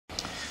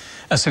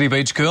A City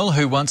Beach girl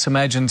who once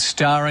imagined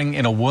starring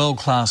in a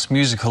world-class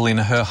musical in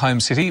her home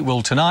city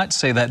will tonight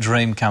see that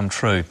dream come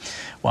true.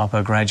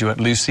 WAAPA graduate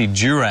Lucy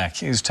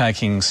Durack is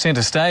taking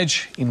centre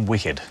stage in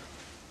Wicked.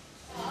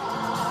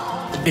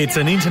 It's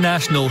an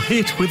international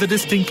hit with a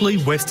distinctly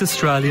West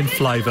Australian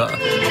flavour.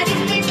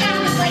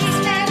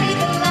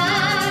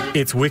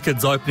 It's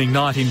Wicked's opening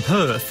night in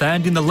Perth,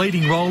 and in the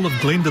leading role of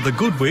Glenda the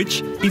Good Witch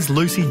is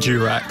Lucy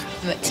Durack.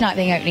 Tonight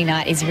being opening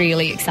night is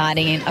really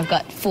exciting, and I've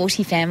got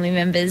 40 family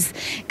members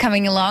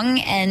coming along,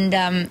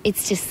 and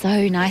it's just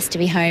so nice to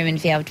be home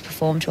and be able to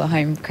perform to a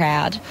home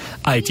crowd.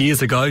 8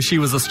 years ago, she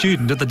was a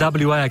student at the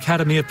WA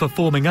Academy of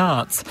Performing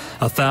Arts.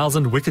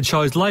 1,000 Wicked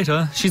shows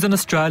later, she's an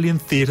Australian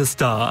theatre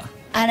star.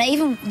 And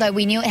even though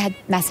we knew it had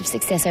massive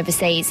success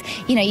overseas,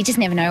 you just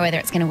never know whether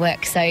it's going to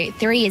work. So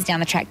 3 years down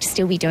the track to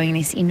still be doing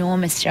this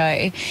enormous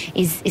show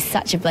is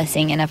such a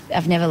blessing, and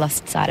I've never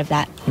lost sight of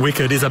that.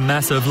 Wicked is a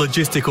massive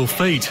logistical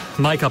feat.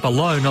 Makeup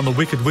alone on the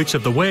Wicked Witch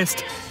of the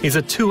West is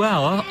a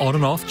 2-hour on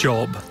and off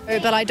job.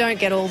 But I don't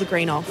get all the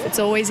green off. It's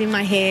always in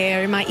my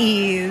hair, in my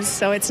ears,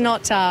 so it's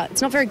not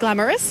very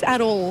glamorous at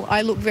all.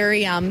 I look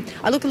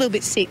I look a little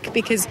bit sick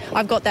because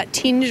I've got that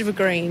tinge of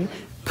green.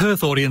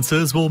 Perth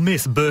audiences will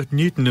miss Bert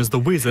Newton as the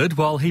Wizard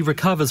while he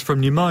recovers from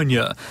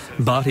pneumonia,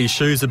 but his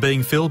shoes are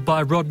being filled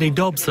by Rodney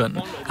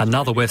Dobson,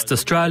 another West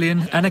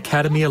Australian and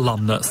Academy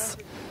alumnus.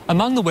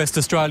 Among the West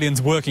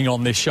Australians working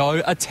on this show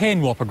are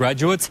 10 WAAPA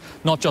graduates,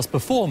 not just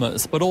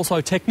performers, but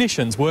also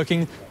technicians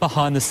working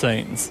behind the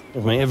scenes. I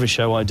mean, every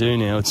show I do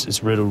now,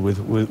 it's riddled with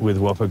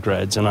WAAPA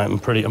grads, and I'm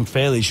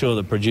fairly sure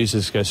the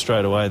producers go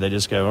straight away. They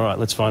just go, all right,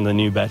 let's find a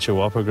new batch of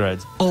WAAPA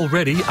grads.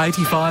 Already,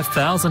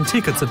 85,000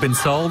 tickets have been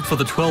sold for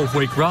the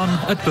 12-week run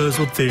at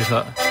Burswood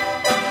Theatre.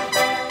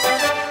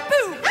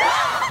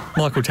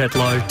 Michael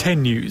Tetlow,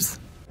 10 News.